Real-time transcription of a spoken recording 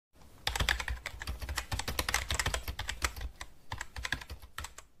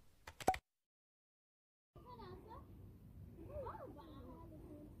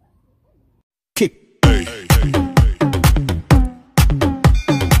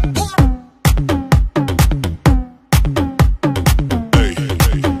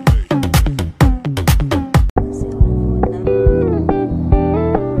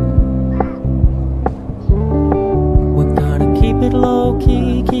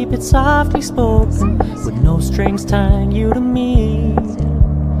keep it softly spoken, with no strings tying you to me.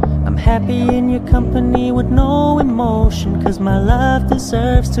 I'm happy in your company with no emotion, 'cause my love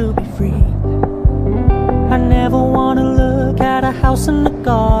deserves to be free. I never wanna look at a house in the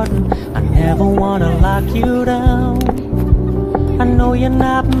garden, I never wanna lock you down. I know you're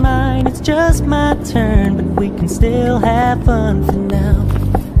not mine, it's just my turn, but we can still have fun for now.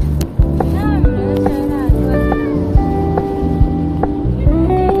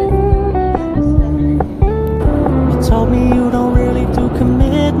 You told me you don't really do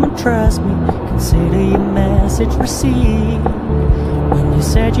commitment, trust me, consider your message received. When you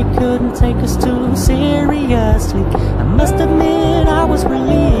said you couldn't take us too seriously, I must admit I was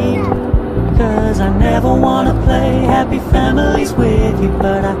relieved. 'Cause I never wanna play happy families with you,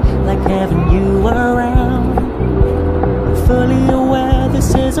 but I like having you around. I'm fully aware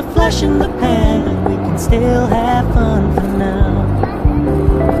this is a flash in the pan, but we can still have fun for now.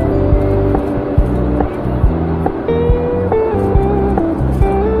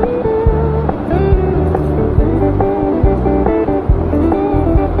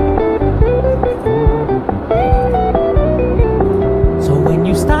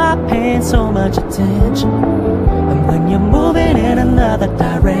 Paying so much attention, and when you're moving in another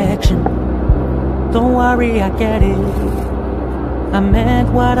direction, don't worry, I get it. I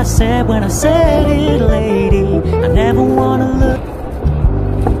meant what I said when I said it, lady. I never wanna look.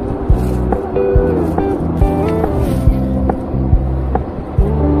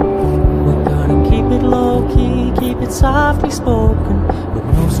 We're gonna keep it low key, keep it softly spoken, with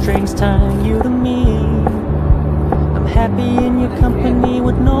no strings tying you to me. Happy in your company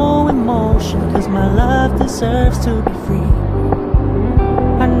with no emotion, 'cause my love deserves to be free.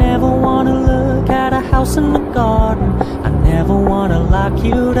 I never wanna look at a house in the garden, I never wanna lock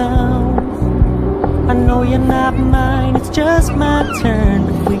you down. I know you're not mine, it's just my turn,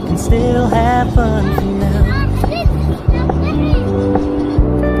 but we can still have fun for now.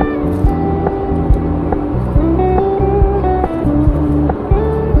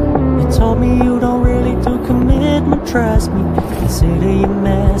 You told me you don't really do commitment, trust me, consider your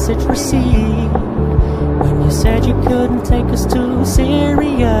message received. When you said you couldn't take us too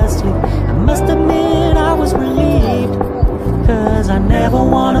seriously, I must admit I was relieved. 'Cause I never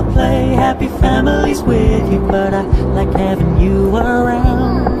wanna play happy families with you, but I like having you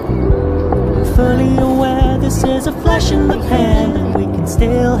around. I'm fully aware this is a flash in the pan, but we can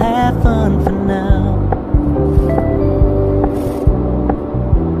still have fun for now.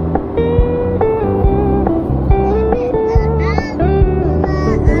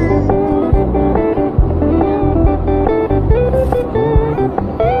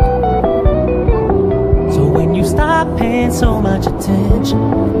 Paying so much attention,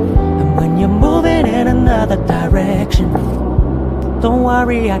 and when you're moving in another direction, don't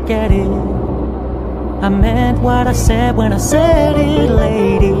worry, I get it. I meant what I said when I said it,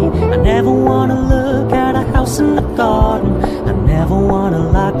 lady. I never wanna look at a house in the garden, I never wanna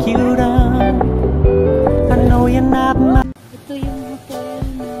lock you down. I know you're not my. Ito yung hotel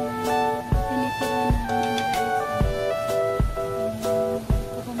na tinitira namin, guys.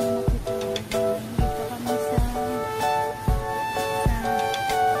 Ito kami natitira. Dito kami sa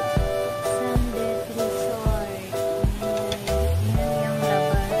Sundet Resort. Yan yung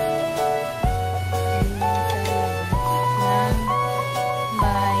labas. Yan yung sa labas ng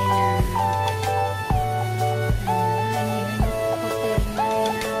bahay namin. Yan yung hotel na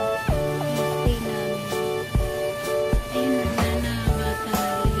stay namin.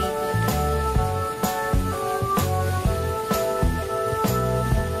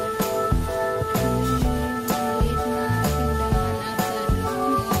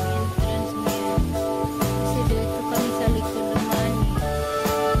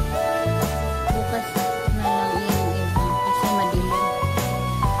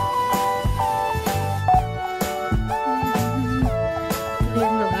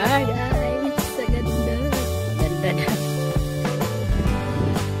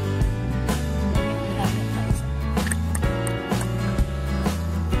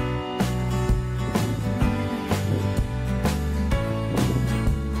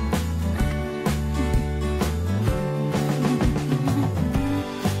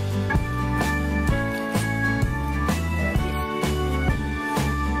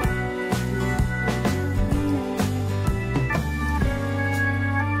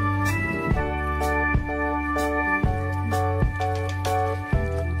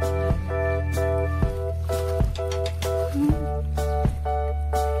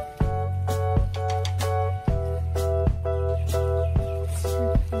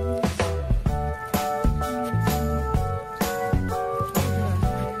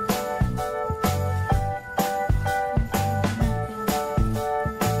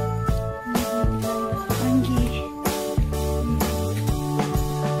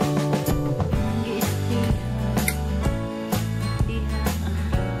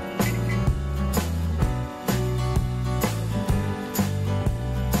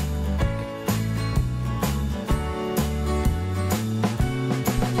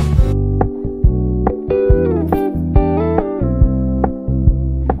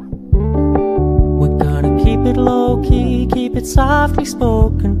 low-key, keep it softly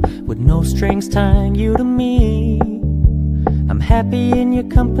spoken, with no strings tying you to me. I'm happy in your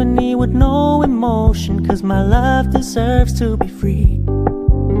company with no emotion, 'cause my love deserves to be free.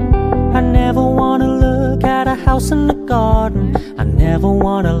 I never wanna look at a house in the garden, I never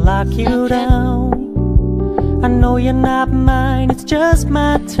wanna lock you down. I know you're not mine, it's just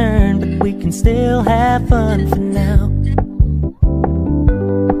my turn, but we can still have fun for now.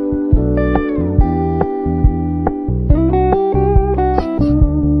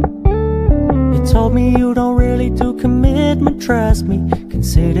 Told me you don't really do commitment, trust me,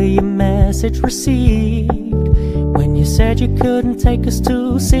 consider your message received. When you said you couldn't take us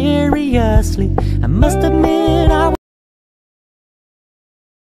too seriously, I must admit I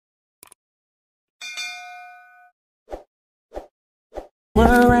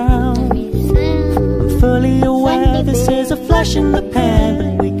was around. I'm fully aware this is a flash in the pan,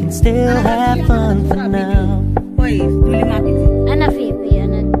 but we can still have fun for now.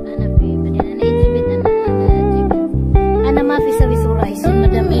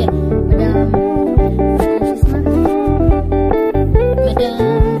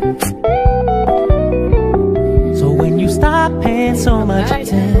 Paying so much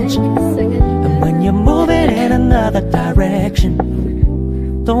attention, and when you're moving in another direction,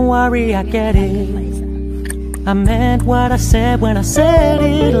 don't worry, I get it. I meant what I said when I said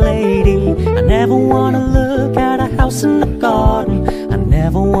it, lady. I never wanna look at a house in the garden, I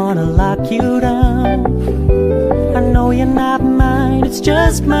never wanna lock you down. I know you're not mine, it's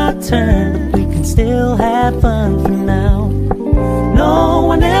just my turn, we can still have fun for now. No,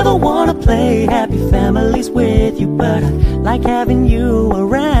 I never wanna play happy families with you, but I like having you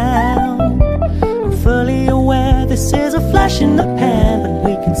around. I'm fully aware this is a flash in the pan, but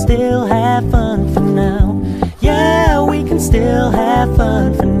we can still have fun for now. Yeah, we can still have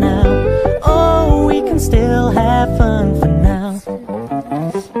fun for now. Oh, we can still have fun for now.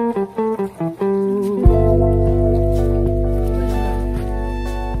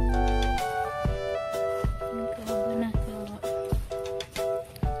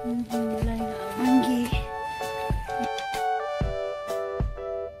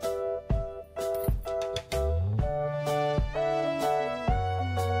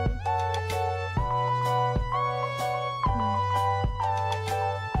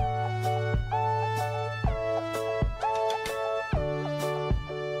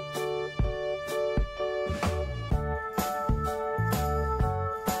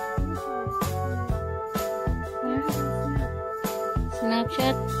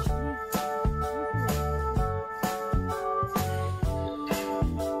 Snapchat.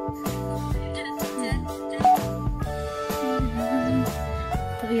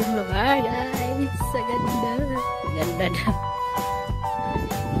 Ito yung lugar, guys. Sa ganda. Ganda daw.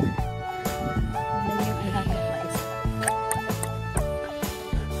 Ganda yung alaga, guys.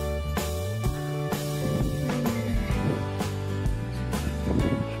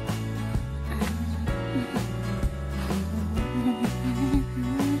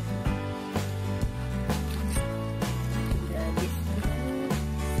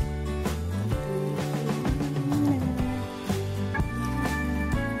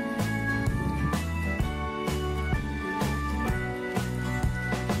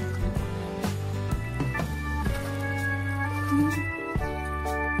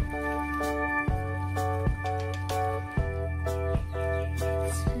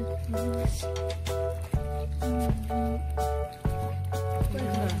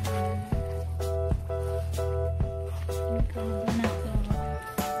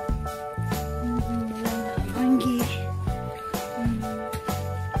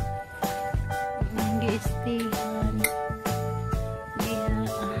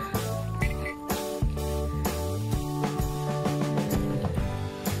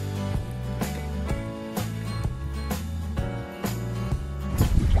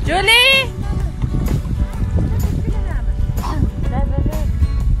 Julie!